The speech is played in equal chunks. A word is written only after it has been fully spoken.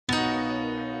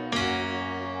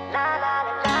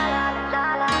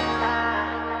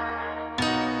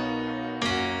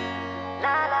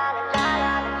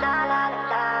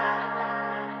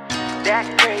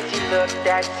look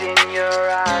that's in your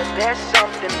eyes. There's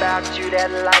something about you that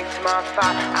lights my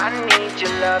fire. I need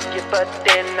your love, yeah, but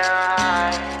then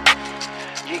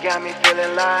you got me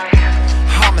feeling like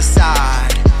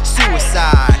homicide,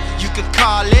 suicide, you could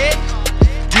call it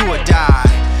do or die.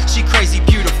 She crazy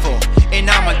beautiful, and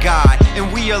I'm a god,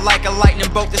 and we are like a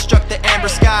lightning bolt that struck the amber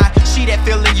sky. She that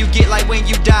feeling you get like when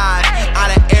you dive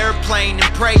out of airplane and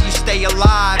pray you stay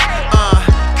alive.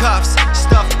 Cuffs,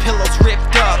 stuffed pillows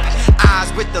ripped up,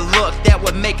 eyes with the look that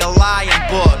would make a lion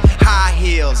book. High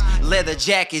heels, leather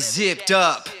jacket zipped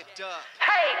up.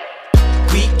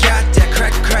 We got that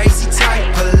crazy type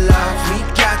of love. We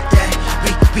got that,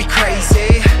 we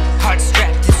crazy. Heart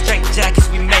strapped in straight jackets,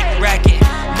 we make racket.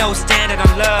 No standard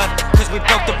on love, cause we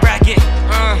broke the bracket.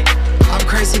 I'm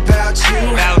crazy about you.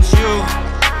 About you.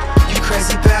 You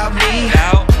crazy about me.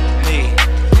 About me.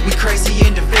 We crazy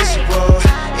individual,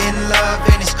 in love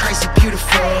and it's crazy beautiful.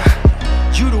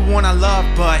 You the one I love,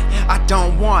 but I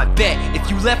don't want bet. If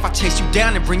you left, I'll chase you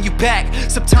down and bring you back.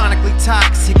 Subtonically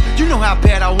toxic, you know how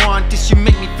bad I want this. You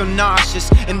make me feel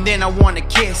nauseous, and then I wanna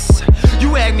kiss.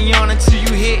 You egg me on until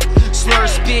you hit, slur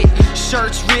spit,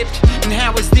 shirts ripped. And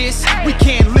how is this? We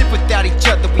can't live without each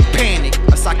other, we panic.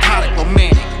 A psychotic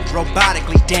romantic,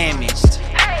 robotically damaged.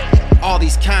 All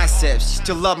these concepts,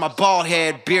 still love my bald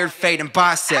head, beard fade and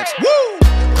biceps. Woo!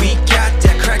 We got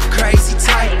that crazy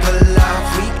type of love.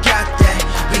 We got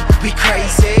that, we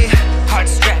crazy. Heart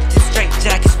strapped in straight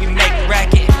jackets, we make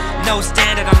racket. No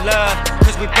standard on love,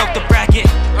 cause we broke the bracket.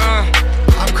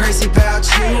 I'm crazy about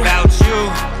you. About you.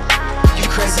 You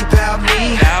crazy about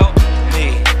me. About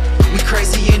me. We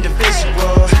crazy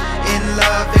individual, in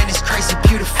love and it's crazy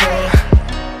beautiful.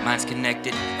 Minds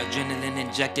connected, adrenaline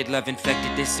injected, love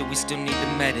infected this, so we still need the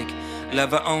medic.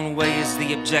 Love our own way is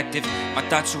the objective. My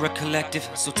thoughts are a collective,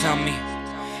 so tell me,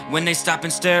 when they stop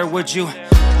and stare, would you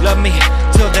love me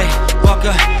till they walk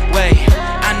away?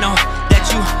 I know that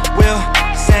you will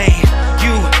say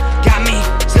you got me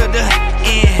to the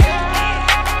end.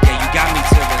 Yeah, you got me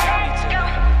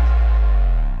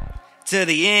to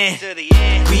the end.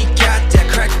 We got that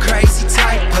crazy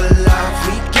type of love.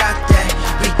 We got that,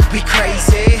 we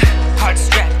crazy. Heart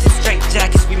strapped in straight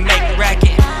jackets, we make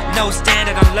racket. No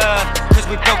standard on love, cause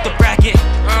we broke the bracket.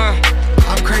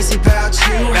 I'm crazy about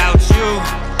you. About you.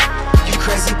 You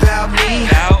crazy about me.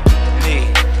 About me.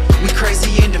 We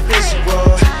crazy individual,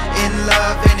 in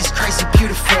love and it's crazy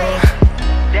beautiful.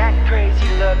 that crazy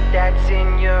look that's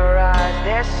in your eyes.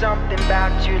 There's something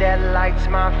about you that lights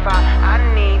my fire. I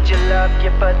need your love,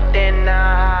 yeah, but then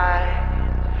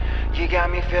you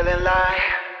got me feeling like